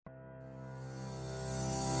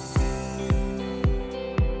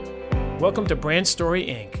Welcome to Brand Story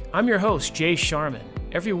Inc. I'm your host, Jay Sharman.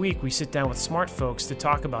 Every week we sit down with smart folks to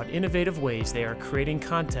talk about innovative ways they are creating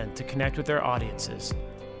content to connect with their audiences.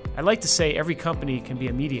 I like to say every company can be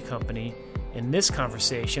a media company, and this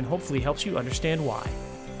conversation hopefully helps you understand why.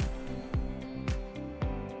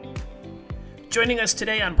 Joining us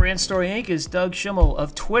today on Brand Story Inc. is Doug Schimmel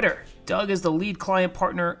of Twitter. Doug is the lead client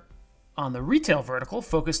partner on the retail vertical,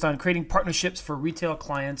 focused on creating partnerships for retail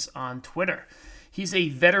clients on Twitter. He's a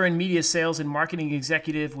veteran media sales and marketing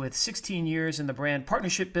executive with 16 years in the brand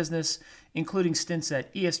partnership business, including stints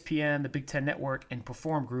at ESPN, the Big Ten Network, and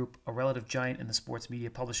Perform Group, a relative giant in the sports media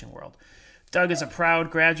publishing world. Doug is a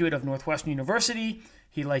proud graduate of Northwestern University.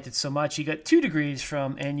 He liked it so much, he got 2 degrees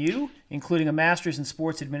from NU, including a master's in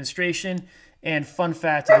sports administration. And fun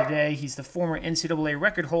fact of the day, he's the former NCAA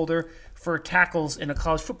record holder for tackles in a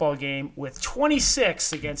college football game with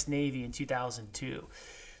 26 against Navy in 2002.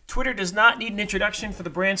 Twitter does not need an introduction for the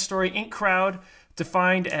Brand Story Inc. crowd,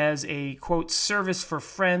 defined as a, quote, service for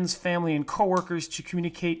friends, family, and coworkers to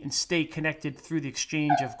communicate and stay connected through the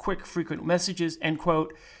exchange of quick, frequent messages, end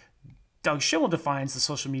quote. Doug Schimmel defines the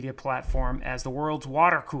social media platform as the world's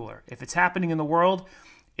water cooler. If it's happening in the world,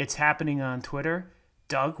 it's happening on Twitter.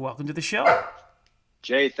 Doug, welcome to the show.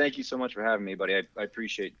 Jay, thank you so much for having me, buddy. I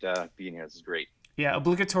appreciate being here. This is great. Yeah,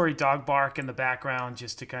 obligatory dog bark in the background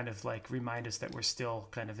just to kind of like remind us that we're still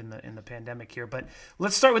kind of in the pandemic here. But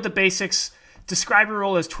let's start with the basics. Describe your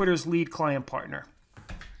role as Twitter's lead client partner.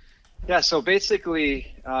 Yeah, so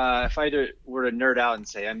basically, if I were to nerd out and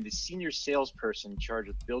say I'm the senior salesperson charged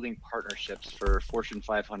with building partnerships for Fortune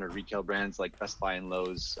 500 retail brands like Best Buy and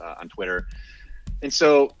Lowe's on Twitter. And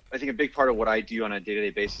so I think a big part of what I do on a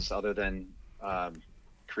day-to-day basis, other than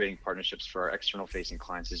creating partnerships for our external facing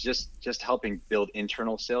clients, is just helping build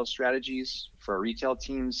internal sales strategies for our retail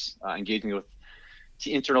teams, engaging with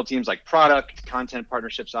internal teams like product, content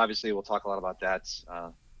partnerships. Obviously, we'll talk a lot about that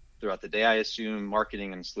throughout the day, I assume,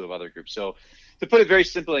 marketing, and a slew of other groups. So to put it very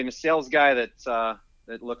simply, I'm a sales guy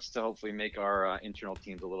that looks to hopefully make our internal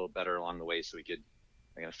teams a little better along the way so we could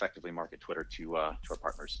effectively market Twitter to our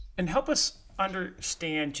partners. And help us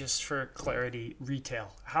understand, just for clarity,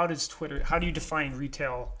 retail. How do you define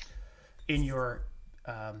retail in your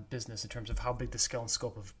business in terms of how big the scale and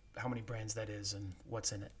scope of how many brands that is and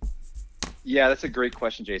what's in it? Yeah, that's a great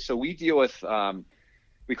question, Jay. So we deal with,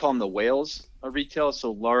 we call them the whales of retail.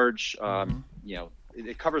 So large,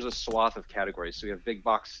 it covers a swath of categories. So we have big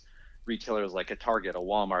box retailers like a Target, a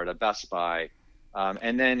Walmart, a Best Buy.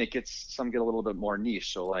 And then some get a little bit more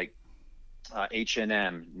niche. So like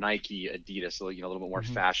H&M, Nike, Adidas, so, a little bit more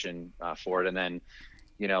fashion for it. And then,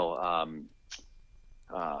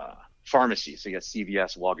 pharmacy. So you got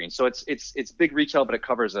CVS, Walgreens. So it's big retail, but it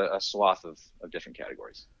covers a swath of different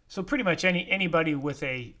categories. So pretty much anybody with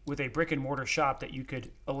a brick and mortar shop that you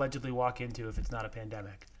could allegedly walk into if it's not a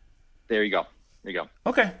pandemic. There you go.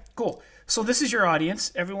 Okay, cool. So this is your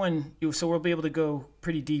audience. Everyone, so we'll be able to go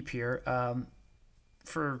pretty deep here.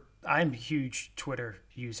 I'm a huge Twitter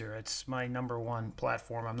user. It's my number one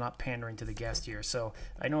platform. I'm not pandering to the guest here. So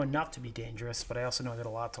I know enough to be dangerous, but I also know I got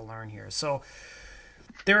a lot to learn here. So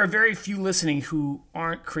there are very few listening who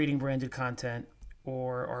aren't creating branded content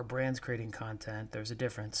or are brands creating content. There's a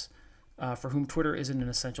difference for whom Twitter isn't an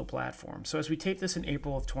essential platform. So as we tape this in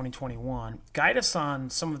April of 2021, guide us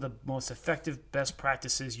on some of the most effective best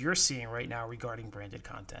practices you're seeing right now regarding branded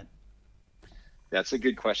content. That's a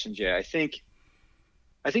good question, Jay. I think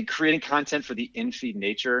creating content for the in-feed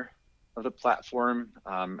nature of the platform,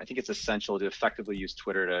 I think it's essential to effectively use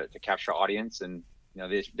Twitter to capture audience. And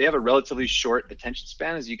they have a relatively short attention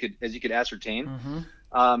span, as you could ascertain.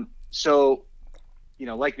 So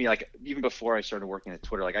like me, like even before I started working at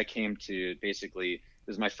Twitter, like I came to basically,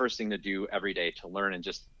 this is my first thing to do every day, to learn and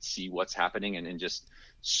just see what's happening and just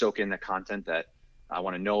soak in the content that I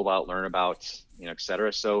want to know about, learn about, et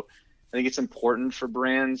cetera. So I think it's important for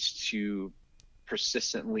brands to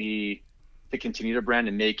persistently to continue to brand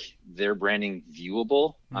and make their branding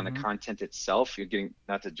viewable on the content itself. You're getting,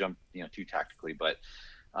 not to jump too tactically, but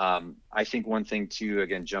I think one thing too,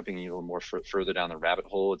 again, jumping a little more further down the rabbit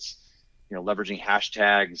hole, it's leveraging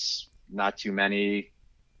hashtags, not too many,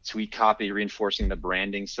 tweet copy, reinforcing the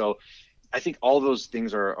branding. So I think all those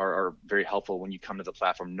things are very helpful when you come to the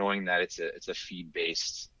platform, knowing that it's a feed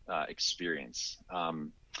based experience.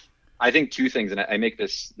 I think 2 things, and I make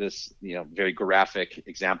this very graphic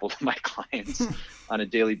example to my clients on a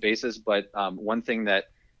daily basis. But one thing that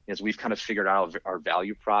is we've kind of figured out our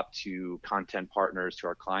value prop to content partners, to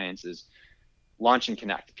our clients, is launch and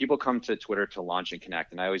connect. People come to Twitter to launch and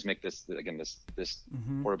connect, and I always make this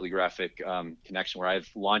horribly graphic connection where I've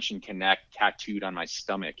launch and connect tattooed on my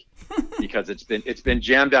stomach because it's been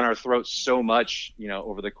jammed down our throats so much,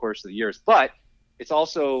 over the course of the years. But it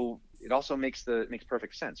also makes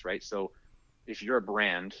perfect sense, right? So if you're a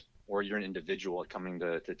brand or you're an individual coming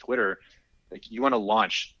to Twitter, like you want to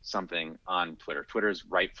launch something on Twitter. Twitter is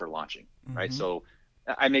ripe for launching, right? So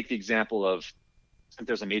I make the example of, if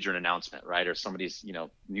there's a major announcement, right, or somebody's,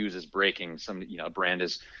 news is breaking, a brand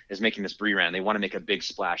is making this rebrand, they want to make a big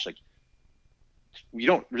splash. Like, you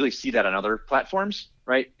don't really see that on other platforms,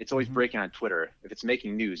 right? It's always breaking on Twitter. If it's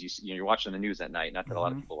making news, you're watching the news at night. Not that a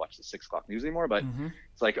lot of people watch the 6 o'clock news anymore, but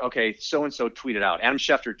it's like, okay, so and so tweeted out. Adam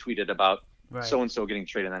Schefter tweeted about so and so getting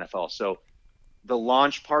traded in the NFL. So the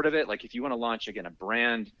launch part of it, like if you want to launch again a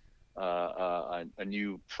brand, a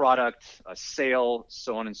new product, a sale,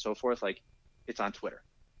 so on and so forth, like, it's on Twitter.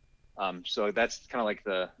 So that's kind of like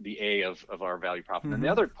the A of our value prop. And then the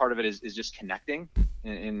other part of it is just connecting.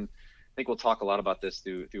 And I think we'll talk a lot about this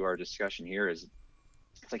through our discussion here. Is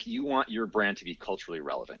it's like you want your brand to be culturally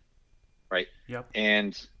relevant, right? Yep.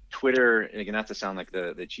 And Twitter, and again, not to sound like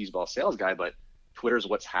the cheeseball sales guy, but Twitter is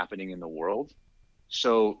what's happening in the world.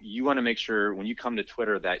 So you want to make sure when you come to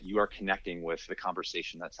Twitter that you are connecting with the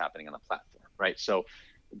conversation that's happening on the platform, right? So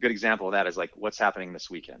a good example of that is like what's happening this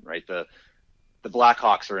weekend, right? The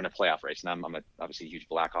Blackhawks are in a playoff race, and I'm obviously a huge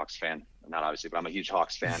Blackhawks fan. Not obviously, but I'm a huge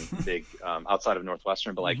Hawks fan, big outside of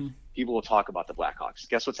Northwestern. But like people will talk about the Blackhawks.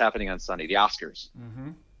 Guess what's happening on Sunday? The Oscars,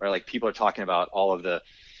 right? Like people are talking about all of the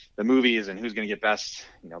movies and who's going to get best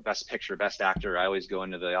picture, best actor. I always go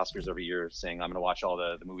into the Oscars every year saying I'm going to watch all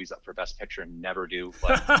the movies up for best picture, and never do.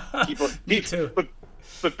 But Me too.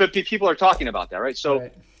 But people are talking about that, right? So.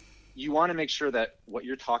 Right. You want to make sure that what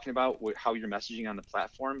you're talking about, how you're messaging on the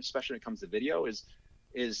platform, especially when it comes to video, is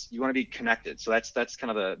you want to be connected. So that's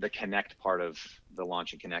kind of the connect part of the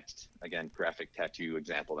launch and connect, again, graphic tattoo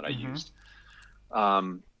example that I used.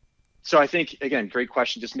 So I think, again, great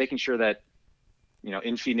question. Just making sure that,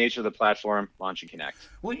 in-feed nature of the platform, launch and connect.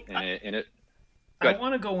 Well, I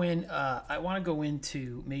want to go in. I want to go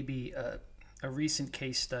into maybe a recent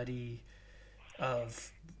case study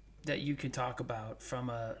that you can talk about from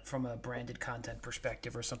a branded content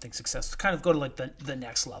perspective or something successful, kind of go to like the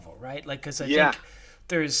next level, right? Like, cause I think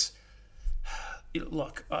there's,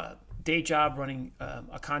 day job running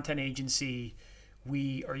a content agency.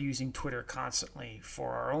 We are using Twitter constantly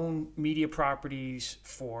for our own media properties,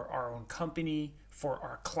 for our own company, for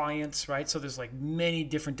our clients, right? So there's like many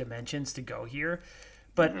different dimensions to go here.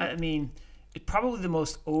 But I mean, probably the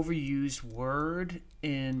most overused word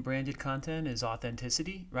in branded content is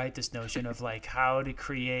authenticity, right? This notion of like how to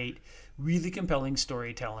create really compelling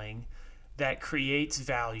storytelling that creates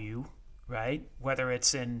value, right? Whether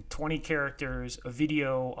it's in 20 characters, a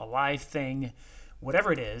video, a live thing,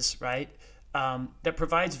 whatever it is, right? That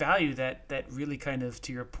provides value that really kind of,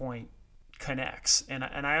 to your point, connects. And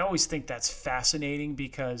I always think that's fascinating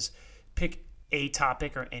because pick a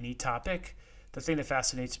topic or any topic. The thing that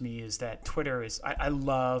fascinates me is that Twitter is, I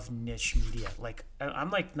love niche media. Like, I'm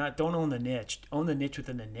like, don't own the niche. Own the niche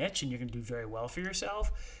within the niche, and you're going to do very well for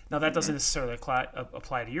yourself. Now, that doesn't necessarily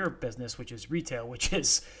apply to your business, which is retail, which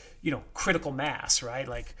is, critical mass, right?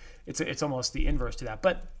 Like, it's almost the inverse to that.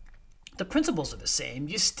 But the principles are the same.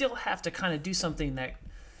 You still have to kind of do something that,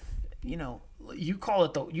 you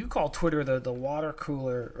call Twitter the water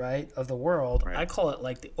cooler, right, of the world. Right. I call it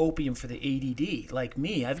like the opium for the ADD. Like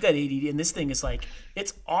me, I've got ADD, and this thing is like,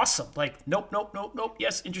 it's awesome. Like, nope.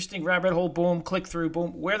 Yes, interesting, rabbit hole, boom, click through,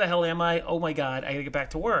 boom. Where the hell am I? Oh my God, I gotta get back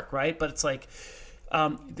to work, right? But it's like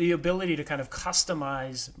the ability to kind of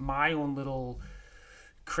customize my own little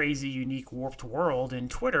crazy, unique, warped world in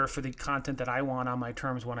Twitter for the content that I want on my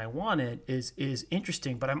terms when I want it is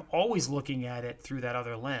interesting. But I'm always looking at it through that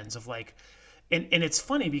other lens of like, and it's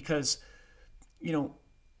funny because,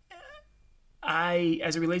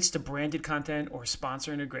 as it relates to branded content or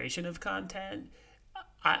sponsor integration of content,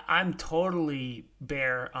 I'm totally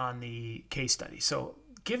bare on the case study. So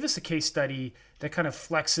give us a case study that kind of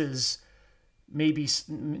flexes maybe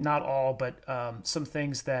not all, but some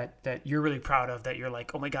things that you're really proud of, that you're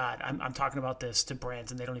like, oh my God, I'm talking about this to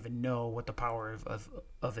brands and they don't even know what the power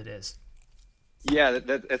of it is. Yeah,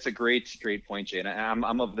 that's a great point, Jay. And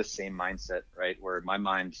I'm of the same mindset, right? Where my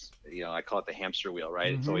mind, I call it the hamster wheel,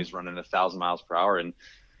 right? It's always running 1,000 miles per hour. And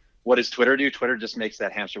what does Twitter do? Twitter just makes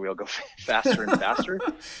that hamster wheel go faster and faster.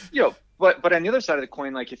 But on the other side of the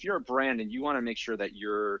coin, like if you're a brand and you want to make sure that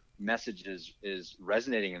your message is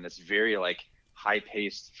resonating in this very like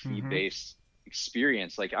high-paced, feed-based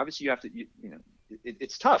experience, like obviously you have to,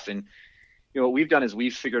 it's tough. And what we've done is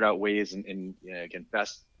we've figured out ways and again,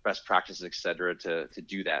 best practices, et cetera, to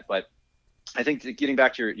do that. But I think getting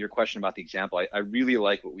back to your question about the example, I really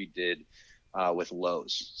like what we did with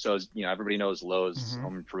Lowe's. So, everybody knows Lowe's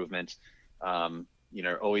home improvement,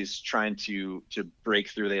 always trying to break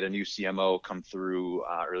through. They had a new CMO come through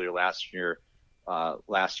earlier last year,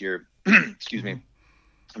 excuse me.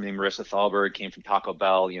 I mean, Marissa Thalberg came from Taco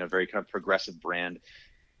Bell, very kind of progressive brand.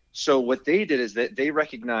 So what they did is that they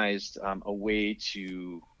recognized a way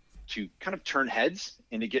to kind of turn heads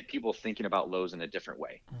and to get people thinking about Lowe's in a different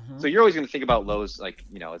way. So you're always going to think about Lowe's like,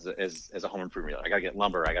 as a home improvement. I got to get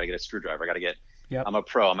lumber. I got to get a screwdriver. I got to get, I'm a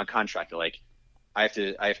pro, I'm a contractor. Like I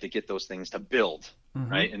have to get those things to build.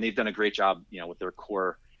 Right. And they've done a great job, with their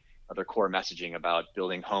core messaging about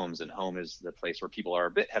building homes, and home is the place where people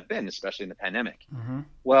have been, especially in the pandemic.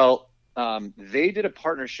 Well, they did a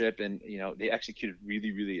partnership, and, they executed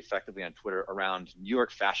really, really effectively on Twitter around New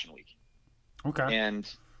York Fashion Week. Okay. And,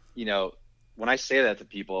 when I say that to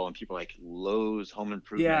people, and people are like Lowe's home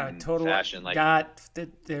improvement, and totally. Fashion, like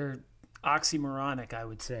they're oxymoronic, I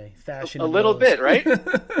would say. Fashion a little bit, right?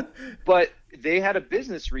 But they had a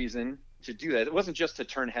business reason to do that. It wasn't just to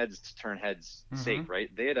turn heads sake,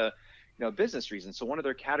 right? They had a business reason. So one of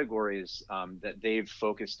their categories that they've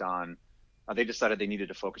focused on, they decided they needed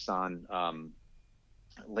to focus on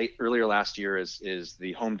earlier last year is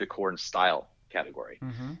the home decor and style category.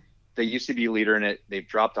 They used to be a leader in it. They've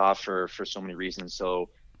dropped off for so many reasons. So,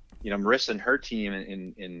 Marissa and her team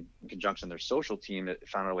in conjunction with their social team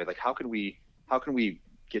found a way, like, how can we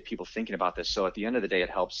get people thinking about this? So at the end of the day, it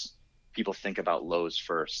helps people think about Lowe's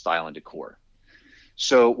for style and decor.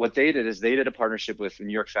 So what they did is they did a partnership with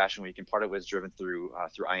New York Fashion Week, and part of it was driven through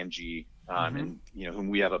IMG, and whom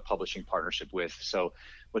we have a publishing partnership with. So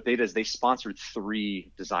what they did is they sponsored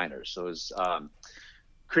 3 designers. So it was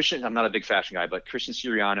Christian, I'm not a big fashion guy, but Christian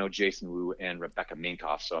Siriano, Jason Wu, and Rebecca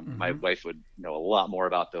Minkoff. So my wife would know a lot more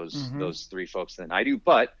about those 3 folks than I do.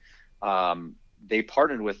 But they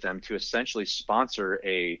partnered with them to essentially sponsor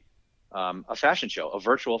a fashion show, a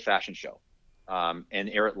virtual fashion show, and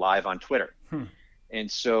air it live on Twitter. And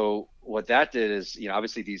so what that did is,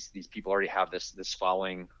 obviously these people already have this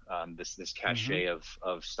following, this cachet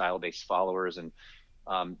of style-based followers, and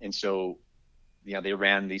so they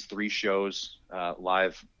ran these 3 shows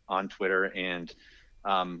live on Twitter, and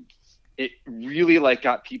it really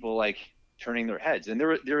got people turning their heads. And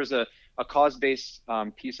there was a cause-based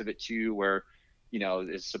piece of it too, where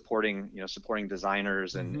is supporting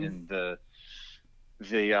designers and the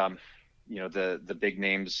big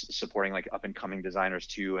names supporting up and coming designers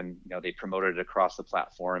too. And they promoted it across the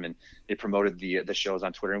platform, and they promoted the shows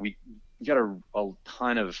on Twitter, and we got a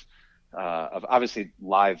ton of obviously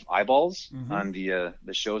live eyeballs on the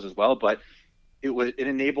shows as well. But it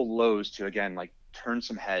enabled Lowe's to, again, turn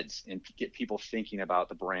some heads and get people thinking about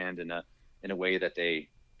the brand in a way that they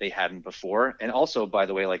hadn't before. And also, by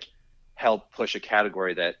the way, help push a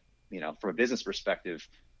category that, from a business perspective,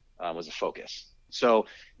 was a focus. So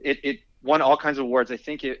it won all kinds of awards. I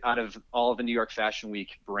think out of all of the New York Fashion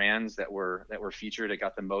Week brands that were featured, it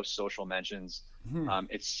got the most social mentions.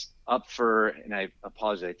 It's up for, and I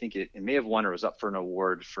apologize, I think it may have won, or was up for an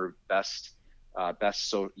award for best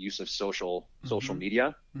use of social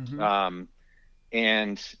media.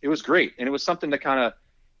 And it was great. And it was something to kind of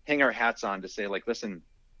hang our hats on, to say, listen,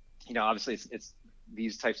 obviously it's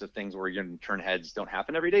these types of things where you're going to turn heads don't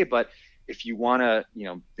happen every day. But if you want to,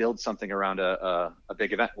 build something around a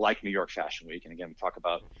big event like New York Fashion Week, and again, we talk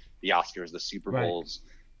about the Oscars, the Super Bowls,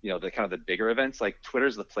 the kind of the bigger events,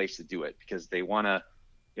 Twitter's the place to do it, because they want to,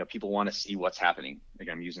 people want to see what's happening.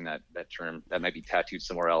 Again, I'm using that term that might be tattooed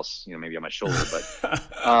somewhere else, maybe on my shoulder, but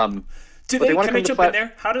can I jump in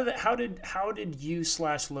there? How did you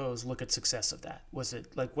 / Lowe's look at success of that? Was it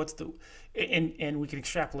what's the, and we can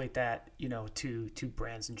extrapolate that, to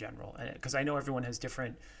brands in general, because I know everyone has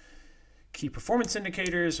different key performance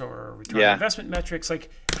indicators or return on investment metrics.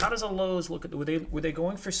 How does a Lowe's look at? Were they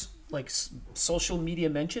going for social media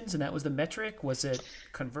mentions, and that was the metric? Was it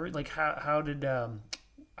convert? How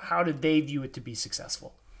did they view it to be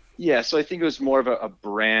successful? Yeah, so I think it was more of a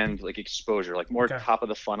brand exposure, more top of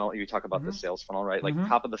the funnel. You talk about the sales funnel, right?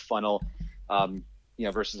 Top of the funnel,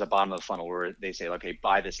 versus the bottom of the funnel, where they say, okay,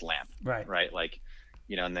 buy this lamp, right?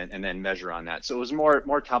 And then measure on that. So it was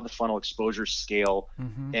more top of the funnel exposure, scale,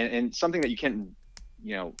 and something that you can,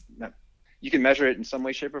 you can measure it in some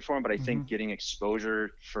way, shape, or form. But I think getting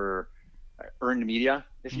exposure for earned media,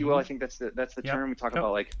 if you will, I think that's the term. We talk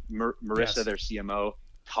about Marissa, their CMO,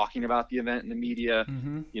 talking about the event in the media,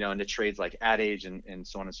 and the trades like Ad Age and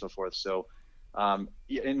so on and so forth. So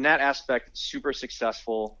in that aspect, super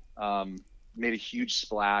successful. made a huge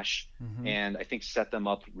splash, and I think set them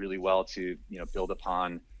up really well to, build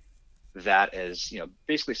upon that, as,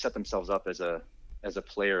 basically set themselves up as a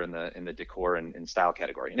player in the decor and style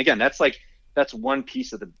category. And again, that's one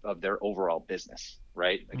piece of their overall business,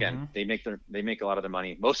 right? Again, they make a lot of their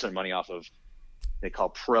money, most of their money, off of, they call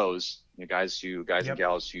pros, guys and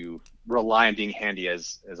gals who rely on being handy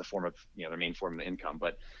as a form of, their main form of income.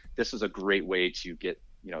 But this is a great way to get,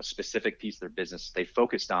 a specific piece of their business they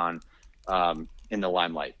focused on in the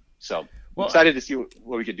limelight. So I'm excited to see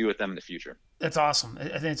what we could do with them in the future. That's awesome.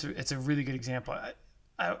 I think it's a really good example.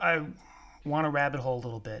 I want to rabbit hole a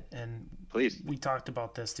little bit, and please. We talked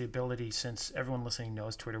about this, the ability, since everyone listening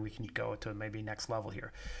knows Twitter, we can go to maybe next level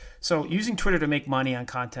here. So using Twitter to make money on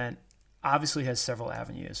content obviously has several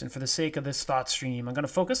avenues. And for the sake of this thought stream, I'm going to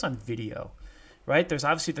focus on video, right? There's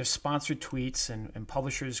sponsored tweets and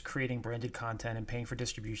publishers creating branded content and paying for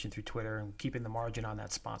distribution through Twitter and keeping the margin on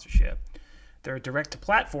that sponsorship. There are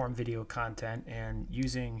direct-to-platform video content and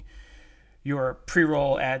using your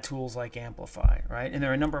pre-roll ad tools like Amplify, right? And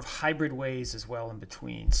there are a number of hybrid ways as well in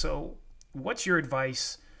between. So what's your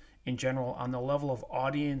advice in general on the level of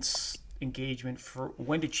audience engagement for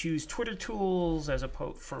when to choose Twitter tools as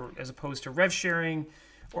opposed to rev sharing,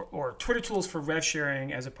 or Twitter tools for rev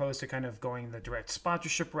sharing as opposed to kind of going the direct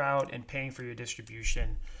sponsorship route and paying for your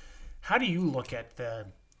distribution? How do you look at the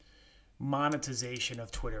monetization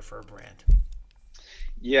of Twitter for a brand?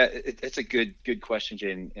 Yeah, it's a good question,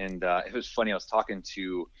 Jay. And it was funny. I was talking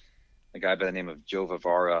to a guy by the name of Joe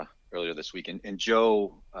Vivara earlier this week, and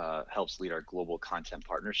Joe helps lead our global content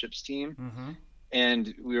partnerships team.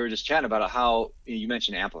 And we were just chatting about how you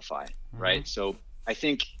mentioned Amplify, right? So I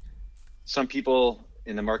think some people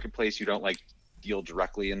in the marketplace who don't deal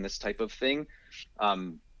directly in this type of thing,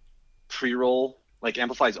 pre-roll,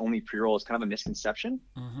 Amplify is only pre-roll, is kind of a misconception.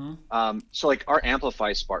 So our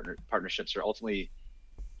Amplify partnerships are ultimately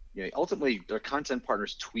their content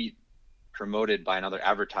partners tweet promoted by another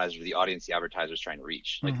advertiser, the audience the advertiser is trying to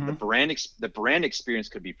reach. The brand experience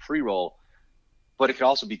could be pre-roll, but it could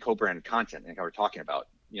also be co-branded content, like how we're talking about,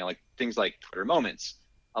 things like Twitter Moments,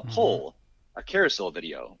 a poll, a carousel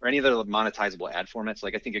video, or any other monetizable ad formats.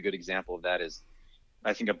 I think a good example of that is,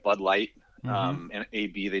 I think, a Bud Light and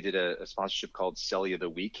AB, they did a sponsorship called Selly of the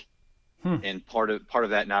Week. And part of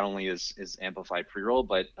that not only is Amplify pre-roll,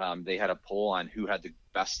 but they had a poll on who had the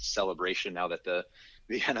best celebration now that the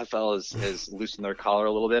NFL has loosened their collar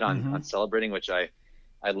a little bit on celebrating, which I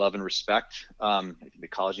love and respect. I think the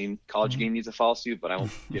college game needs to follow suit, but I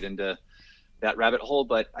won't get into that rabbit hole.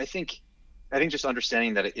 But I think just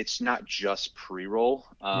understanding that it's not just pre-roll.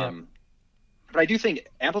 But I do think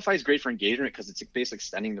Amplify is great for engagement because it's basically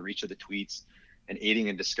extending the reach of the tweets and aiding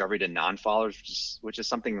in discovery to non-followers, which is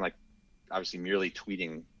something obviously merely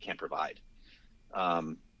tweeting can't provide.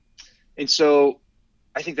 And so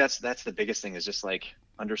I think that's the biggest thing, is just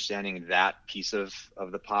understanding that piece of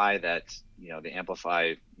the pie, that the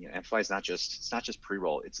Amplify is not just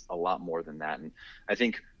pre-roll, it's a lot more than that. And I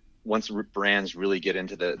think once brands really get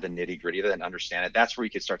into the nitty gritty of it and understand it, that's where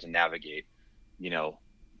you could start to navigate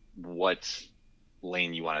what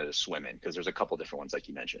lane you wanted to swim in, because there's a couple different ones like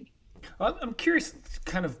you mentioned. I'm curious,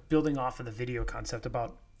 kind of building off of the video concept,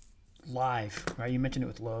 about live, right? You mentioned it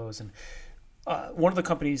with Lowe's, and one of the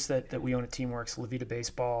companies that we own at Teamworks, Levita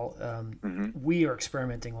Baseball, we are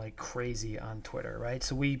experimenting like crazy on Twitter, right?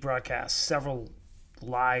 So we broadcast several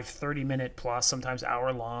live 30-minute plus, sometimes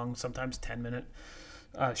hour-long, sometimes 10-minute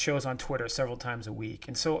shows on Twitter several times a week.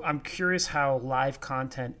 And so I'm curious how live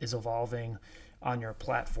content is evolving on your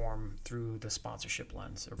platform through the sponsorship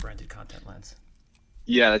lens or branded content lens.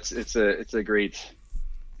 Yeah, it's a great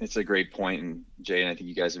point, and Jay, and I think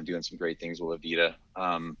you guys are doing some great things with Levita.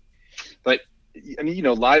 But I mean,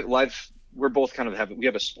 live, we're both kind of we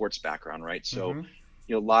have a sports background, right? So,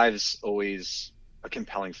 live's always a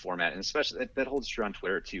compelling format, and especially that holds true on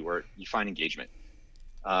Twitter too, where you find engagement.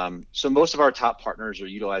 So most of our top partners are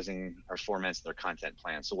utilizing our formats, their content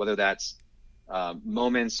plans. So whether that's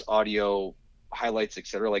moments, audio, highlights,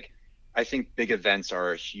 etc. I think big events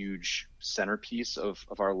are a huge centerpiece of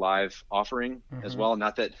our live offering as well.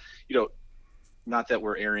 Not that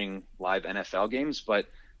we're airing live NFL games, but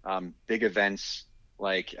big events,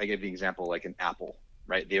 I give the example, like an Apple,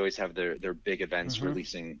 right? They always have their big events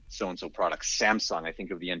releasing so-and-so products. Samsung, I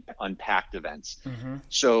think of the Unpacked events.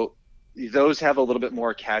 So those have a little bit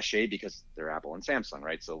more cachet because they're Apple and Samsung,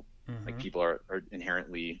 right? So people are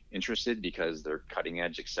inherently interested because they're cutting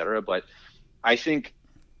edge, etc. But I think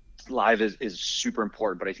live is super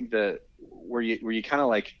important. But I think where you kind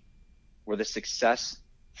of where the success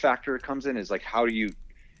factor comes in is how do you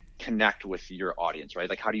connect with your audience,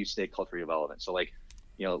 right? How do you stay culturally relevant? So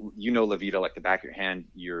La Vida like the back of your hand.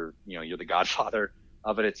 You're the godfather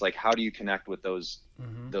of it. It's like, how do you connect with those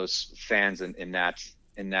fans in that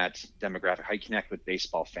demographic? How you connect with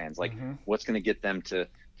baseball fans? Like, what's going to get them to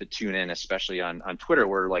tune in, especially on Twitter,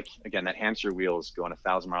 where, like, again, that hamster wheel is going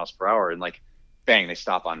 1,000 miles per hour, and like, bang, they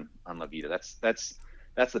stop on La Vida. That's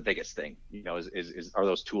the biggest thing, are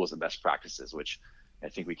those tools and best practices, which I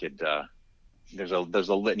think we could, there's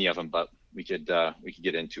a litany of them, but we could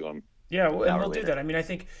get into them. Yeah, and we'll do that. I mean, I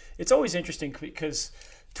think it's always interesting because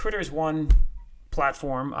Twitter is one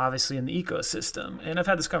platform, obviously, in the ecosystem. And I've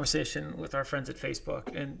had this conversation with our friends at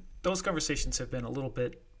Facebook, and those conversations have been a little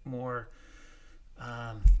bit more,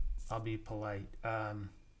 I'll be polite,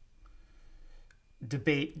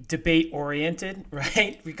 debate oriented,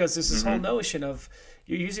 right? Because there's this whole notion of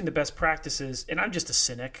you're using the best practices, and I'm just a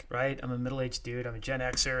cynic, right? I'm a middle-aged dude. I'm a Gen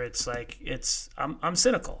Xer. It's like I'm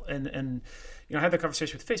cynical, and I had the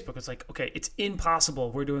conversation with Facebook. It's like, okay, it's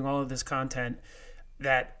impossible. We're doing all of this content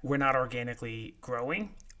that we're not organically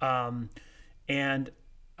growing, and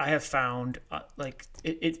I have found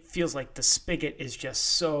it feels like the spigot is just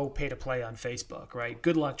so pay to play on Facebook, right?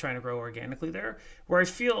 Good luck trying to grow organically there. Where I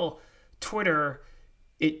feel Twitter,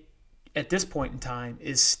 at this point in time,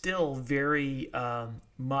 is still very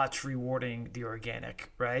much rewarding the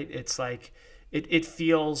organic, right? It's like it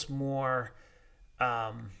feels more.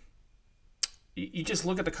 You just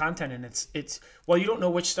look at the content, and it's well, you don't know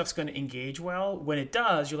which stuff's going to engage well. When it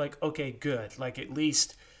does, you're like, okay, good. Like, at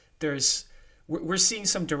least we're seeing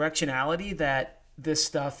some directionality that this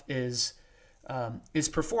stuff is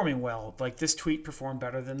performing well. Like, this tweet performed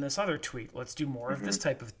better than this other tweet. Let's do more of this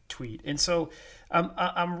type of tweet. And so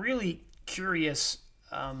I'm really curious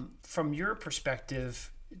from your perspective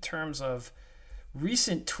in terms of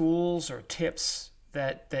recent tools or tips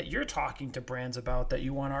that you're talking to brands about, that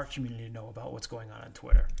you want our community to know about what's going on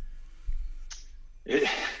Twitter.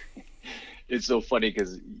 It's so funny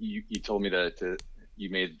because you told me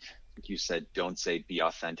you said, don't say be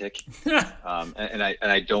authentic. And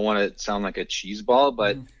I don't want to sound like a cheese ball,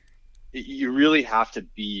 but you really have to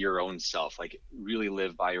be your own self, like really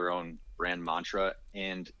live by your own brand mantra.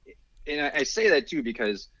 And I say that too,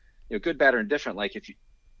 because, good, bad, or indifferent, like,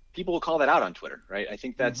 people will call that out on Twitter, right? I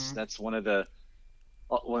think that's one of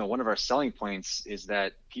our selling points, is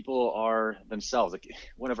that people are themselves. Like,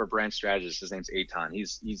 one of our brand strategists, his name's Eitan.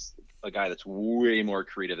 He's a guy that's way more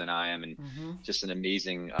creative than I am, and just an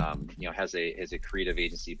amazing, has a creative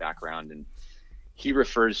agency background, and he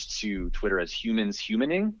refers to Twitter as humans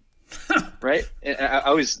humaning, right? And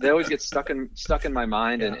they always get stuck in my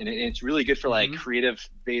mind, and it's really good for like creative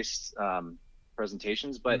based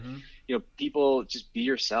presentations. But people, just be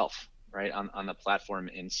yourself, right, on the platform,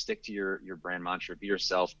 and stick to your brand mantra. Be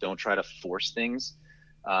yourself. Don't try to force things.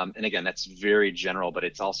 And again, that's very general, but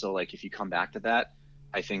it's also like, if you come back to that,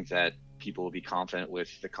 I think that people will be confident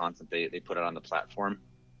with the content they put out on the platform.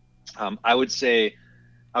 I always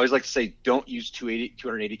like to say, don't use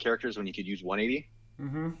 280 characters when you could use 180.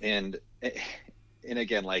 And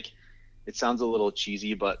again, like, it sounds a little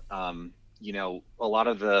cheesy, but a lot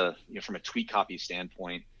of the, from a tweet copy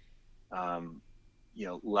standpoint,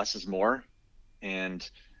 less is more. And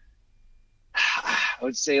I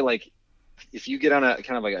would say, like, if you get on a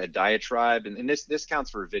kind of like a diatribe, and this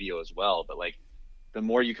counts for video as well, but like, the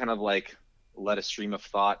more you kind of like let a stream of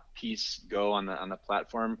thought piece go on the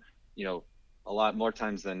platform, a lot more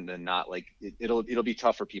times than not, like, it'll be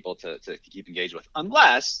tough for people to keep engaged with,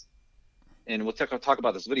 unless, and we'll talk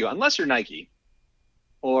about this video, unless you're Nike,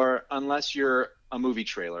 or unless you're a movie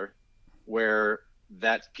trailer, where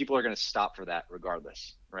that people are going to stop for that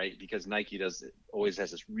regardless, right? Because Nike always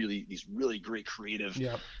has these really great creative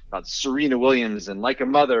about Serena Williams and Like a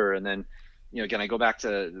Mother. And then, again, I go back to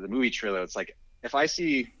the movie trailer. It's like, if I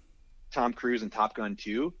see Tom Cruise in Top Gun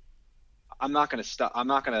 2, I'm going to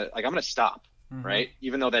stop, right?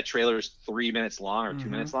 Even though that trailer is 3 minutes long or 2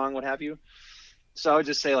 minutes long, what have you. So I would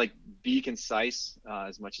just say, like, be concise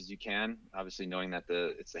as much as you can. Obviously, knowing that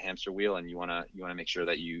it's the hamster wheel, and you want to make sure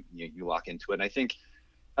that you lock into it. And I think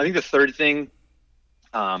the third thing,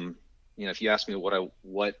 if you ask me what I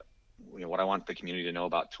want the community to know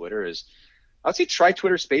about Twitter, is I would say try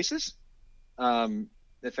Twitter Spaces.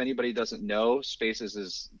 If anybody doesn't know, Spaces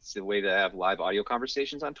it's the way to have live audio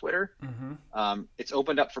conversations on Twitter. It's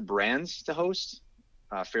opened up for brands to host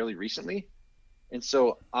fairly recently. And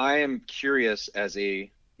so I am curious, as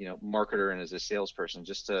a marketer and as a salesperson,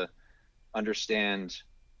 just to understand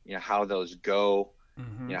how those go,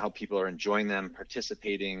 how people are enjoying them,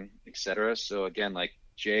 participating, etc. So again, like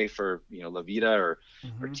Jay, for La Vida or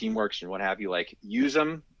Teamworks and what have you, like, use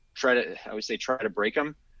them. I would say try to break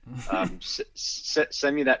them.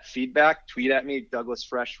 Send me that feedback, tweet at me, Douglas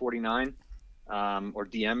Fresh 49, or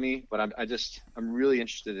DM me. But I'm really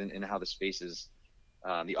interested in how the space is,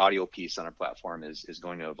 the audio piece on our platform is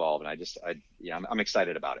going to evolve. And I'm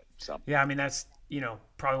excited about it. So yeah, I mean, that's,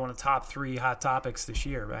 probably one of the top 3 hot topics this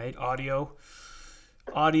year, right? Audio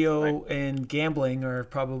right. And gambling are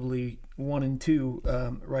probably 1 and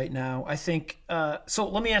 2 right now. I think, so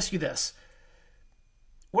let me ask you this.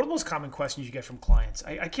 What are the most common questions you get from clients?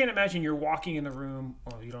 I can't imagine you're walking in the room,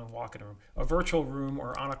 well, you don't walk in a room, a virtual room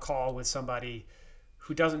or on a call with somebody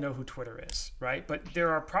who doesn't know who Twitter is, right? But there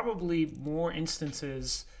are probably more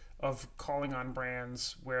instances of calling on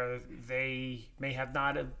brands where they may have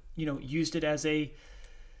not, used it as a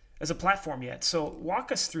platform yet. So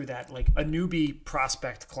walk us through that, like a newbie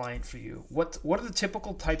prospect client for you. What are the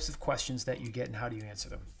typical types of questions that you get, and how do you answer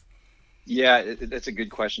them? Yeah, that's a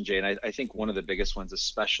good question, Jay. And I think one of the biggest ones,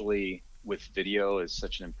 especially with video, is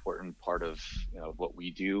such an important part of what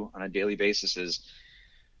we do on a daily basis is,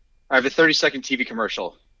 I have a 30-second TV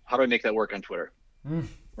commercial. How do I make that work on Twitter?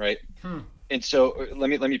 Right. And so let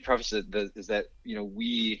me preface it is that,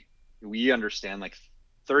 we understand like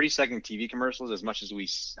 30-second TV commercials, as much as we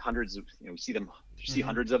see hundreds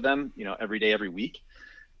of them, every day, every week.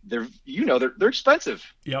 They're expensive.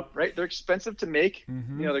 Yep. Right. They're expensive to make.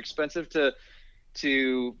 They're expensive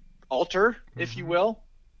to alter, if you will.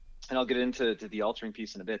 And I'll get into the altering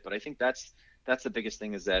piece in a bit. But I think that's the biggest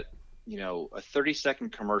thing, is that a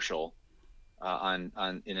 30-second commercial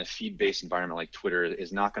in a feed-based environment like Twitter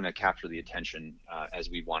is not going to capture the attention as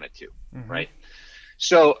we want it to. Right.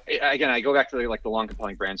 So again, I go back to the long,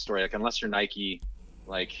 compelling brand story. Like, unless you're Nike,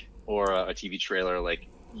 or a TV trailer,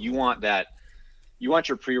 you want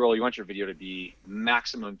your pre-roll, you want your video to be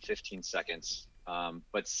maximum 15 seconds,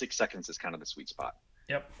 but 6 seconds is kind of the sweet spot.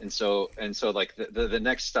 Yep. And so the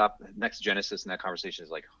next genesis in that conversation is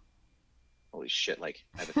like, holy shit, I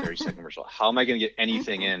have a 30-second commercial. How am I going to get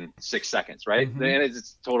anything in 6 seconds, right? And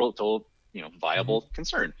it's total viable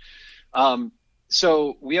concern.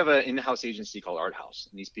 So we have an in-house agency called Art House,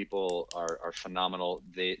 and these people are phenomenal.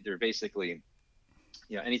 They're basically,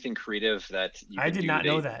 anything creative that you can do. I did not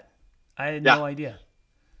know that. I had no idea.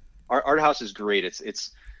 Art House is great.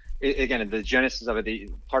 It's again, the genesis of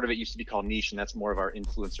it. Part of it used to be called Niche, and that's more of our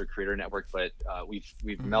influencer creator network. But we've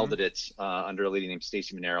melded it under a lady named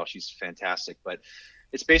Stacey Monero. She's fantastic. But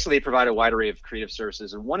it's basically, they provide a wide array of creative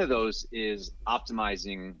services, and one of those is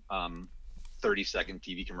optimizing 30-second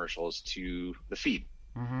TV commercials to the feed.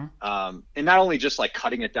 And not only just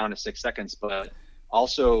cutting it down to 6 seconds, but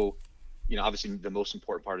also, obviously the most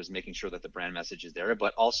important part is making sure that the brand message is there,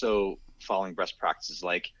 but also following best practices,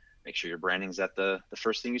 like make sure your branding's at the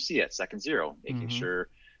first thing you see at second 0, making sure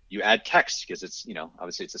you add text, because it's,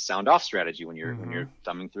 obviously it's a sound off strategy when you're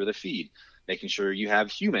thumbing through the feed, making sure you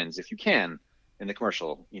have humans, if you can, in the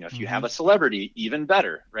commercial, if you have a celebrity, even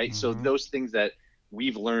better, right? So those things that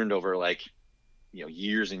we've learned over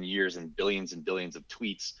years and years and billions of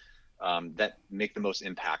tweets that make the most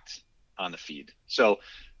impact on the feed. So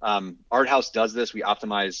Art House does this. We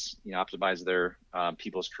optimize their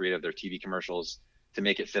people's creative, their TV commercials, to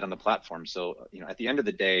make it fit on the platform. So at the end of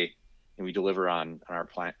the day, we deliver on our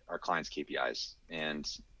clients' KPIs, and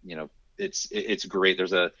it's great.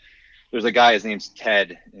 There's a guy, his name's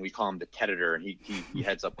Ted, and we call him the Teditor, and he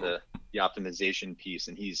heads up the optimization piece,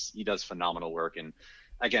 and he does phenomenal work. And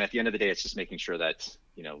again, at the end of the day, it's just making sure that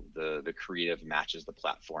the creative matches the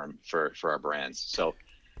platform for our brands. So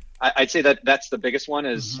I'd say that's the biggest one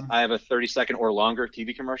is I have a 30-second or longer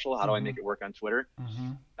TV commercial. How do I make it work on Twitter?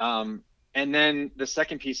 And then the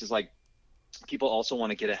second piece is people also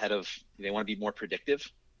want to get ahead of, they want to be more predictive,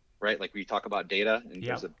 right? We talk about data, and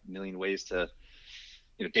there's a million ways to,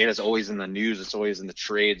 data is always in the news. It's always in the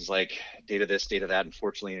trades, data this, data that.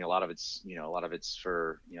 Unfortunately, a lot of it's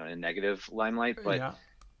for, in a negative limelight. But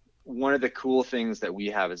one of the cool things that we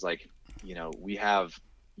have is we have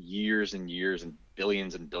years and years and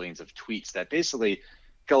billions of tweets that basically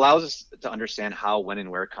allows us to understand how, when, and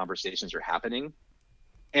where conversations are happening.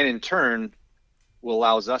 And in turn,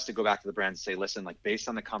 allows us to go back to the brand and say, listen, based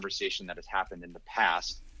on the conversation that has happened in the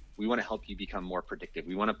past, we want to help you become more predictive.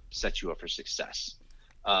 We want to set you up for success.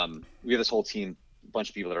 We have this whole team, a bunch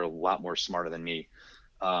of people that are a lot more smarter than me,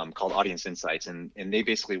 called Audience Insights. And they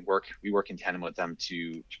basically we work in tandem with them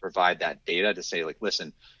to provide that data to say,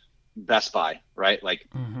 listen, Best Buy, right?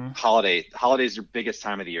 Holidays your biggest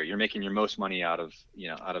time of the year. You're making your most money out of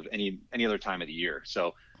any other time of the year.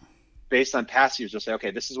 So based on past years, you'll say,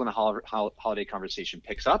 okay, this is when the holiday conversation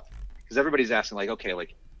picks up, because everybody's asking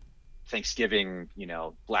Thanksgiving,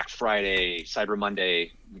 Black Friday, Cyber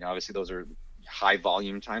Monday, obviously those are high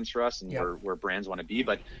volume times for us and Yep. where brands want to be.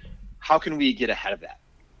 But how can we get ahead of that?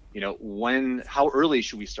 How early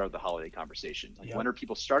should we start the holiday conversation? Like, Yep. when are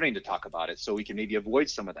people starting to talk about it so we can maybe avoid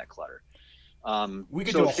some of that clutter? We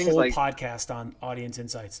could so do a things whole like, podcast on audience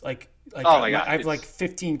insights. Like oh my God, I have like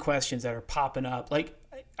 15 questions that are popping up. Like,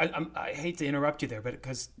 I hate to interrupt you there, but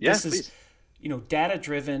because this is, data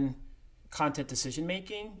driven content decision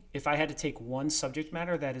making. If I had to take one subject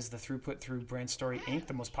matter that is the throughput through Brand Story Inc.,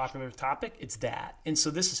 the most popular topic, it's that. And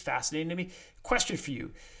so this is fascinating to me. Question for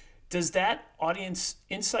you. Does that audience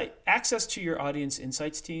insight, access to your audience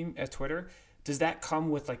insights team at Twitter, does that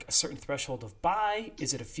come with like a certain threshold of buy?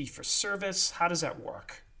 Is it a fee for service? How does that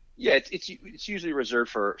work? Yeah, it's usually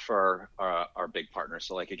reserved for our big partners.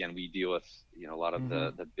 So like, again, we deal with a lot of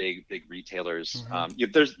the big retailers.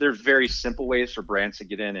 There's very simple ways for brands to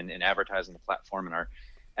get in and advertise on the platform, and our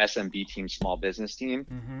SMB team, small business team.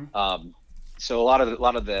 So a lot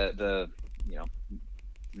of the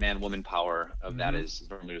man woman power of that is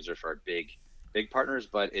normally reserved for our big partners,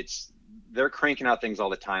 but they're cranking out things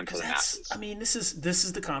all the time for the masses. I mean, this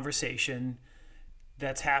is the conversation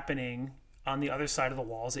that's happening on the other side of the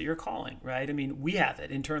walls that you're calling, right? I mean, we have it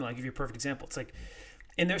internally. I'll give you a perfect example. It's like,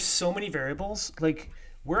 and there's so many variables. Like,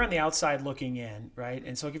 we're on the outside looking in, right?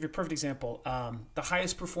 And so I'll give you a perfect example. The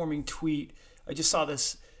highest performing tweet, I just saw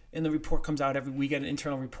this, and the report comes out we get an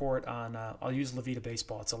internal report on, I'll use La Vida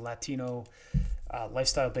Baseball. It's a Latino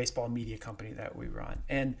lifestyle baseball media company that we run.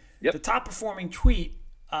 And the top performing tweet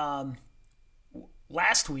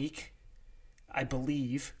last week, I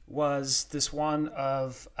believe, was this one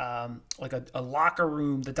of like a locker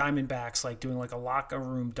room, the Diamondbacks like doing like a locker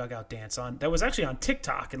room dugout dance on that was actually on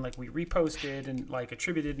TikTok, and like we reposted and like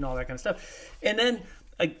attributed and all that kind of stuff. And then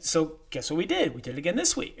so guess what we did? We did it again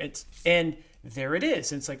this week. And there it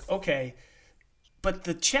is. And it's like, okay, but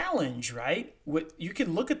the challenge, right? You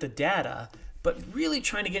can look at the data, but really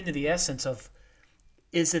trying to get into the essence of,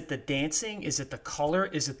 is it the dancing? Is it the color?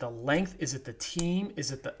 Is it the length? Is it the team?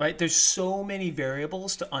 Is it right? There's so many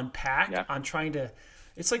variables to unpack on trying to,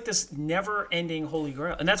 it's like this never ending holy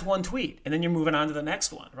grail. And that's one tweet. And then you're moving on to the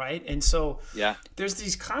next one, right? And so there's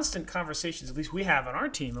these constant conversations, at least we have on our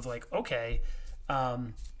team, of like, okay,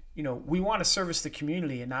 we want to service the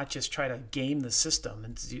community and not just try to game the system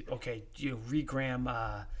and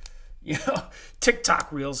regram,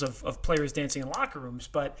 TikTok reels of players dancing in locker rooms.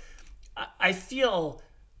 But I feel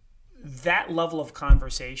that level of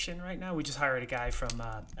conversation right now. We just hired a guy from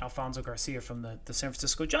Alfonso Garcia from the San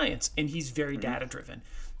Francisco Giants, and he's very data driven.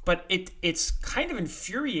 But it's kind of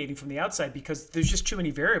infuriating from the outside because there's just too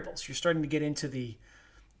many variables. You're starting to get into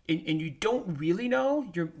and you don't really know.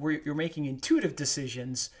 You're making intuitive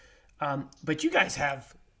decisions, but you guys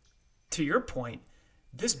have, to your point,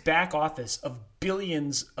 this back office of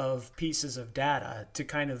billions of pieces of data to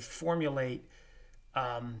kind of formulate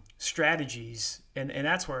strategies, and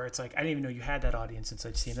that's where it's like, I didn't even know you had that audience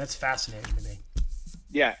insights team. That's fascinating to me.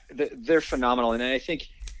 Yeah, they're phenomenal, and I think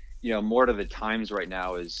more to the times right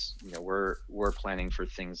now is we're planning for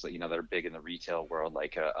things that that are big in the retail world,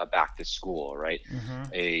 like a back to school, right?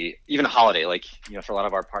 Even a holiday, like for a lot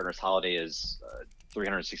of our partners, holiday is a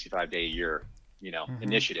 365-day a year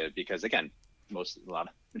initiative, because again, a lot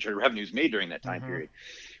of majority revenue is made during that time period.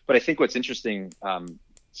 But I think what's interesting,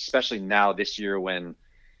 especially now this year, when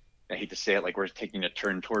I hate to say it, like we're taking a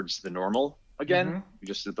turn towards the normal again,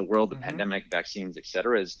 just the world, the pandemic, vaccines, et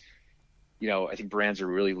cetera, is, I think brands are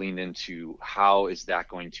really leaned into how is that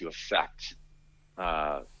going to affect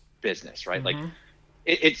business, right? Like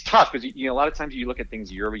it's tough because, a lot of times you look at things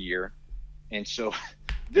year over year. And so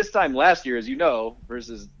this time last year, as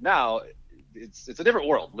versus now, it's a different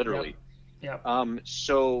world, literally.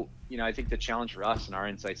 So, I think the challenge for us and our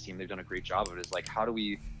insights team, they've done a great job of it, is like, how do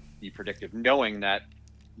we be predictive, knowing that,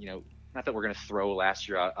 not that we're going to throw last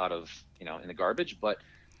year out of, in the garbage, but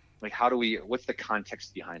like, what's the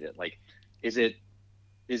context behind it? Like, is it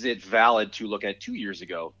valid to look at 2 years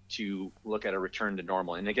ago to look at a return to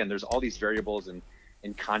normal? And again, there's all these variables, and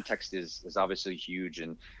context is obviously huge.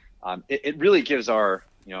 And it really gives our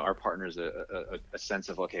partners a sense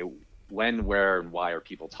of, okay, when, where, and why are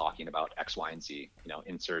people talking about X, Y, and Z,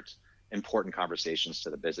 insert important conversations to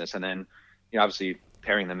the business. And then, obviously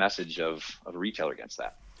pairing the message of a retailer against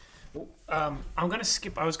that. I'm going to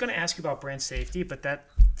skip. I was going to ask you about brand safety, but that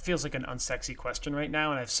feels like an unsexy question right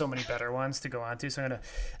now, and I have so many better ones to go on to. So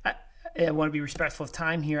I want to be respectful of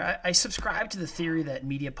time here. I subscribe to the theory that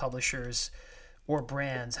media publishers or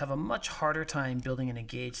brands have a much harder time building an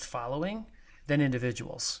engaged following than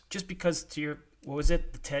individuals, just because what was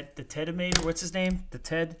it? The Ted-Mator? What's his name? The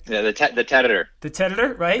Ted-Editor,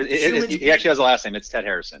 right? He actually has a last name. It's Ted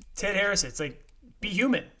Harrison. Ted Harrison. It's like be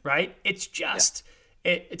human, right? It's just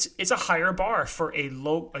it's a higher bar for a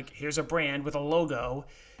like here's a brand with a logo,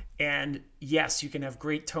 and yes, you can have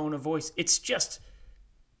great tone of voice. It's just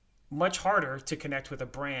much harder to connect with a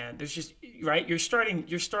brand. There's just right. You're starting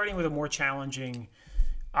with a more challenging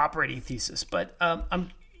operating thesis. But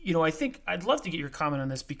I think I'd love to get your comment on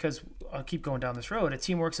this because I'll keep going down this road. At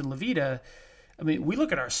Teamworks and Levita, I mean, we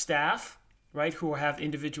look at our staff, right, who have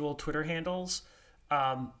individual Twitter handles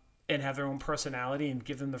and have their own personality and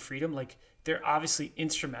give them the freedom. Like they're obviously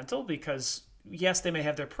instrumental because yes, they may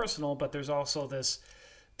have their personal, but there's also this.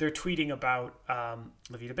 They're tweeting about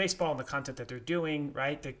Levita Baseball and the content that they're doing,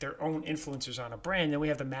 right? Their own influencers on a brand. Then we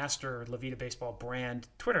have the master Levita Baseball brand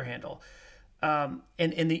Twitter handle. And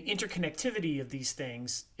the interconnectivity of these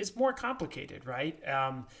things is more complicated, right?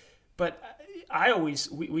 But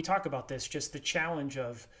we talk about this, just the challenge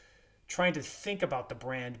of trying to think about the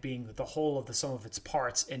brand being the whole of the sum of its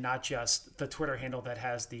parts and not just the Twitter handle that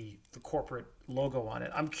has the corporate logo on it.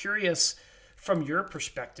 I'm curious from your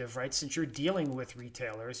perspective, right, since you're dealing with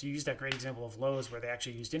retailers, you used that great example of Lowe's where they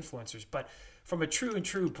actually used influencers, but from a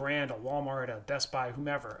true brand, a Walmart, a Best Buy,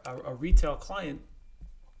 whomever, a retail client,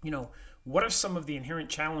 what are some of the inherent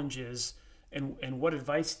challenges and what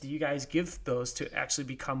advice do you guys give those to actually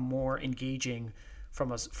become more engaging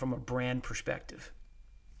from a brand perspective?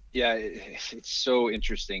 Yeah, it's so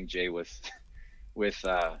interesting, Jay, with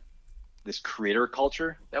this creator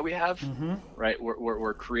culture that we have, right?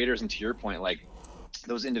 We're creators, and to your point, like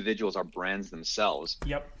those individuals are brands themselves.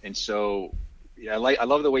 Yep. And so, I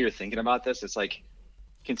love the way you're thinking about this. It's like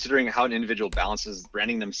considering how an individual balances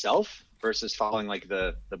branding themselves versus following like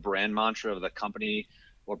the brand mantra of the company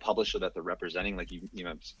or publisher that they're representing. Like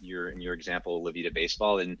you're in your example, Levita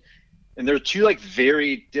Baseball, and they're two like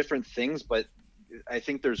very different things, but I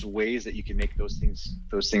think there's ways that you can make those things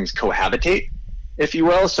cohabitate, if you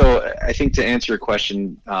will. So I think to answer your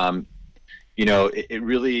question, it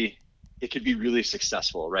could be really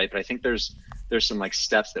successful, right? But I think there's some like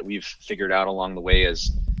steps that we've figured out along the way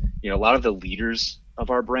as, a lot of the leaders of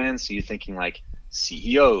our brands. So you're thinking like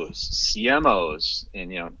CEOs, CMOs,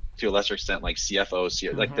 and, to a lesser extent, like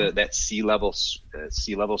CFOs, like that C-level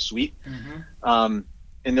suite. And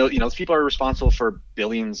those people are responsible for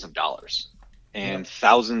billions of dollars and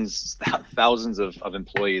thousands of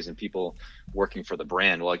employees and people working for the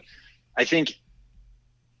brand. Well, like, I think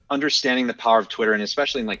understanding the power of Twitter, and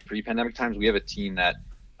especially in like pre-pandemic times, we have a team that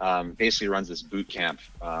basically runs this boot camp,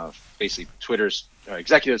 basically Twitter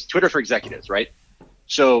for executives, right?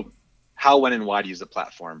 So how, when, and why to use the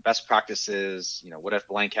platform, best practices, what if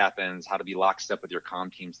blank happens, how to be lockstep with your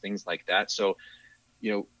comm teams, things like that. So,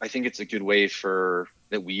 I think it's a good way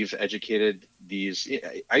that we've educated these,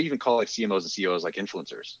 I even call like CMOs and CEOs like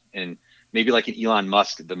influencers, and maybe like an Elon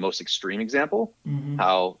Musk, the most extreme example,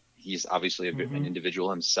 how he's obviously an individual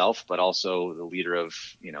himself, but also the leader of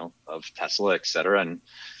Tesla, et cetera,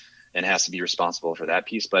 and has to be responsible for that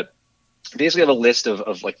piece. But basically have a list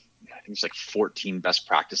of like, I think it's like 14 best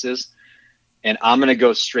practices. And I'm going to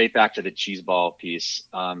go straight back to the cheese ball piece.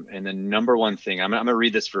 And the number one thing, I'm going to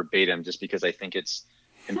read this verbatim just because I think it's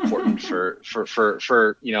important for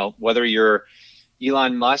whether you're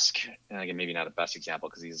Elon Musk, and again, maybe not a best example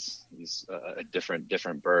because he's a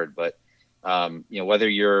different bird, but whether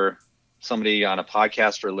you're somebody on a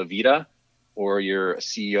podcast for Levita or you're a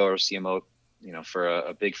CEO or CMO, for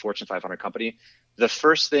a big Fortune 500 company, the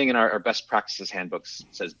first thing in our best practices handbooks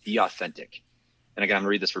says, be authentic. And again, I'm gonna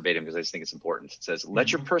read this verbatim because I just think it's important. It says,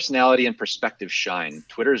 let your personality and perspective shine.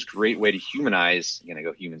 Twitter is a great way to humanize, again, I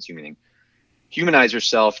go humaning, humanize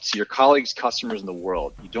yourself to your colleagues, customers, and the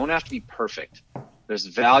world. You don't have to be perfect. There's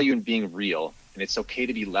value in being real, and it's okay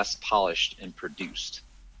to be less polished and produced.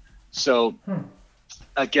 So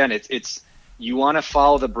again, it's you want to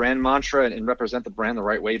follow the brand mantra and represent the brand the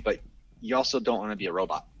right way, but you also don't want to be a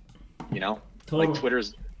robot, Totally. Like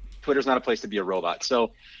Twitter's not a place to be a robot.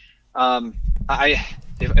 So if I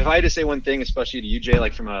had to say one thing, especially to you, Jay,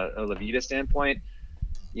 like from a Levita standpoint,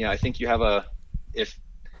 I think if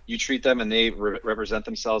you treat them and they represent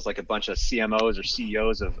themselves like a bunch of CMOs or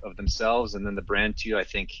CEOs of themselves, and then the brand too, I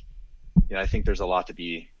think there's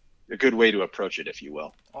a good way to approach it, if you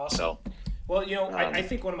will. Awesome. So, well, I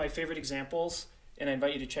think one of my favorite examples, and I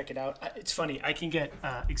invite you to check it out. It's funny. I can get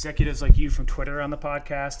executives like you from Twitter on the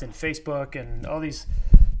podcast and Facebook and all these,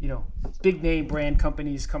 big name brand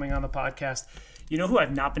companies coming on the podcast. Who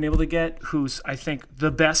I've not been able to get, who's I think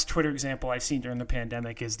the best Twitter example I've seen during the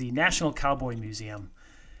pandemic, is the National Cowboy Museum.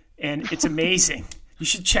 And it's amazing. You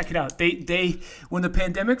should check it out. They when the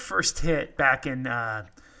pandemic first hit back in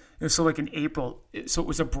So like in April, so it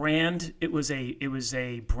was a brand. It was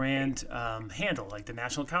a brand handle, like the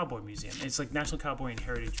National Cowboy Museum. It's like National Cowboy and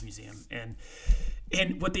Heritage Museum, and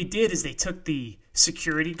what they did is they took the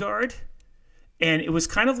security guard, and it was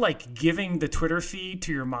kind of like giving the Twitter feed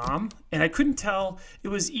to your mom. And I couldn't tell. It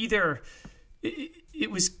was either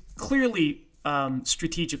it was clearly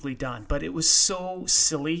strategically done, but it was so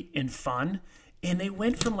silly and fun. And they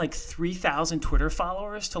went from like 3,000 Twitter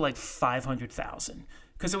followers to like 500,000.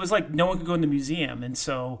 Because it was like no one could go in the museum. And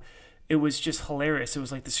so it was just hilarious. It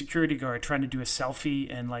was like the security guard trying to do a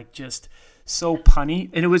selfie and like just so punny.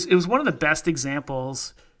 And it was one of the best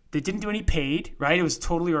examples. They didn't do any paid, right? It was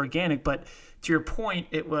totally organic. But to your point,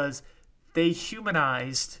 it was they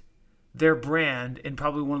humanized their brand in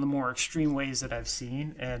probably one of the more extreme ways that I've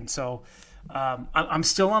seen. And so I'm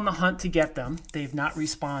still on the hunt to get them. They've not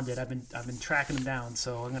responded. I've been tracking them down,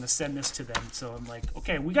 so I'm going to send this to them. So I'm like,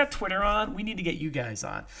 okay, we got Twitter on. We need to get you guys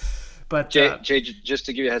on. But Jay, just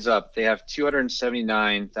to give you a heads up, they have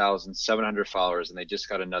 279,700 followers, and they just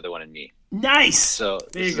got another one in me. Nice. So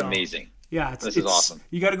this is amazing. Yeah, this is awesome.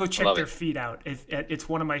 You got to go check their feed out. It's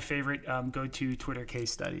one of my favorite go-to Twitter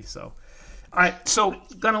case studies. So, all right, so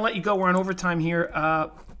gonna let you go. We're on overtime here.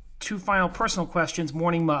 2 final personal questions.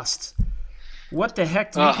 Morning musts. What the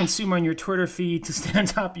heck do you consume on your Twitter feed to stay on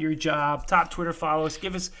top of your job? Top Twitter followers.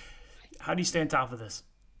 Give us, how do you stay on top of this?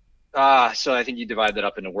 So I think you divide that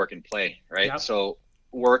up into work and play, right? Yep. So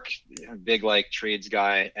work, big like trades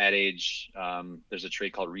guy, Ad Age. There's a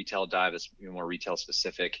trade called Retail Dive that's more retail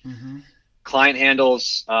specific. Mm-hmm. Client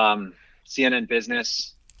handles, CNN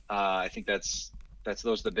Business. I think those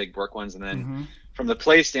are the big work ones. And then from the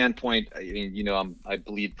play standpoint, I mean, I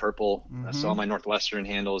bleed purple. So all my Northwestern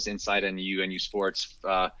handles, Inside NU Sports,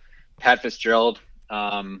 Pat Fitzgerald.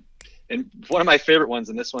 And one of my favorite ones,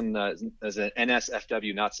 and this one is an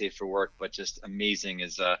NSFW, not safe for work, but just amazing,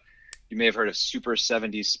 is you may have heard of Super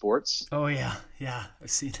 70s Sports. Oh yeah, I've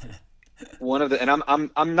seen that. One of the, and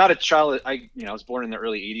I'm not a child. I was born in the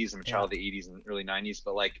early 80s. I'm a child of the 80s and early 90s.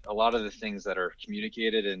 But like a lot of the things that are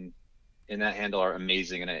communicated in that handle are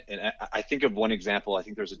amazing. And I think of one example. I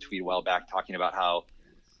think there was a tweet a while back talking about how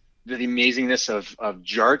the amazingness of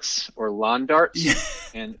jarts or lawn darts. Yeah.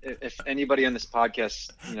 And if anybody on this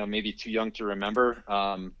podcast, maybe too young to remember,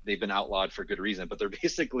 they've been outlawed for good reason. But they're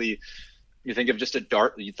basically, you think of just a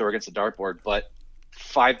dart that you throw against a dartboard, but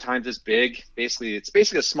 5 times as big. It's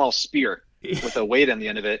basically a small spear with a weight on the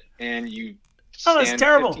end of it, and you. Oh, that's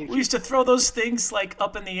terrible. We used to throw those things like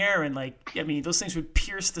up in the air, and those things would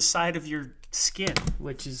pierce the side of your skin,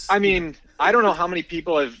 which is. I mean, I don't know how many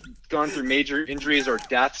people have gone through major injuries or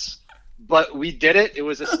deaths, but we did it. It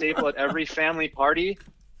was a staple at every family party,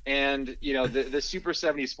 and the Super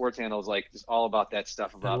 70 Sports handle is like just all about that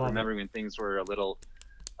stuff about remembering when things were a little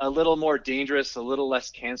more dangerous, a little less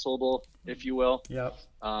cancelable, if you will. Yep.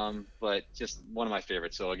 But just one of my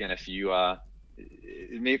favorites. So again, if you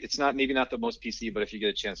it's maybe not the most PC, but if you get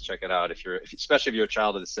a chance, check it out. Especially if you're a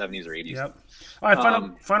child of the 70s or 80s. Yep. All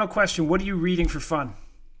right. Final question. What are you reading for fun?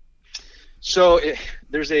 So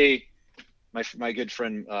there's my good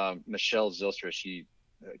friend Michelle Zylstra. She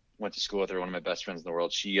went to school with her. One of my best friends in the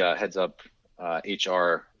world. She heads up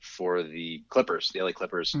HR for the Clippers, the LA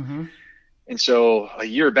Clippers. Mm-hmm. And so a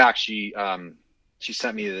year back, she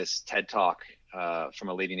sent me this TED Talk from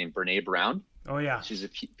a lady named Brene Brown. Oh yeah, she's a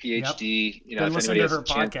PhD. Yep. If anybody has her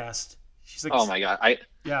podcast, she's like, oh my god,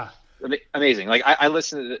 amazing. Like I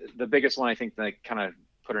listened to the biggest one. I think that kind of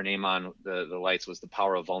put her name on the lights was The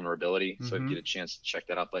Power of Vulnerability. So if you get a chance to check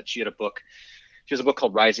that out. But she had a book. She has a book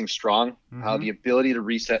called Rising Strong: How the Ability to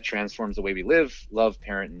Reset Transforms the Way We Live, Love,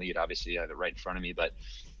 Parent, and Lead. Obviously, I have it right in front of me, but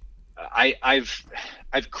I've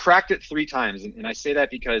cracked it 3 times, and I say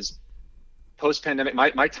that because post-pandemic,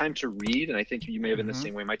 my time to read, and I think you may have been the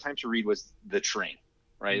same way, my time to read was the train,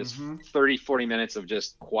 right? It was 30, 40 minutes of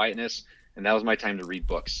just quietness, and that was my time to read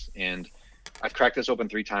books. And I've cracked this open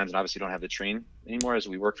 3 times, and obviously don't have the train anymore as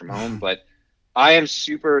we work from home, but I am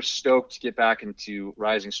super stoked to get back into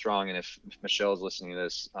Rising Strong, and if Michelle is listening to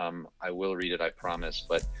this, I will read it, I promise,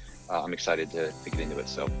 but I'm excited to get into it,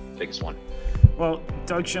 so biggest one. Well,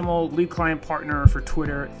 Doug Schimmel, lead client partner for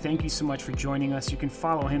Twitter, thank you so much for joining us. You can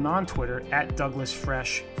follow him on Twitter at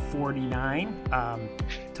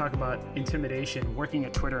DouglasFresh49. Talk about intimidation, working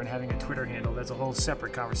at Twitter and having a Twitter handle. That's a whole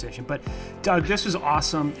separate conversation. But Doug, this was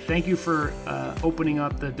awesome. Thank you for opening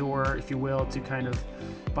up the door, if you will, to kind of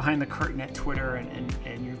behind the curtain at Twitter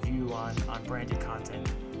and your view on branded content.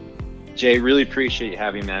 Jay, really appreciate you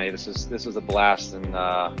having me, man. This was a blast, and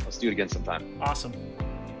let's do it again sometime. Awesome.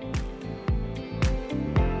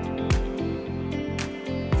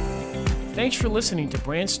 Thanks for listening to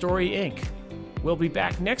Brand Story Inc. We'll be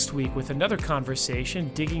back next week with another conversation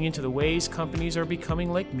digging into the ways companies are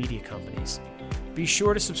becoming like media companies. Be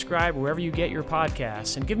sure to subscribe wherever you get your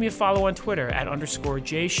podcasts and give me a follow on Twitter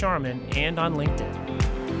 @_JSharman and on LinkedIn.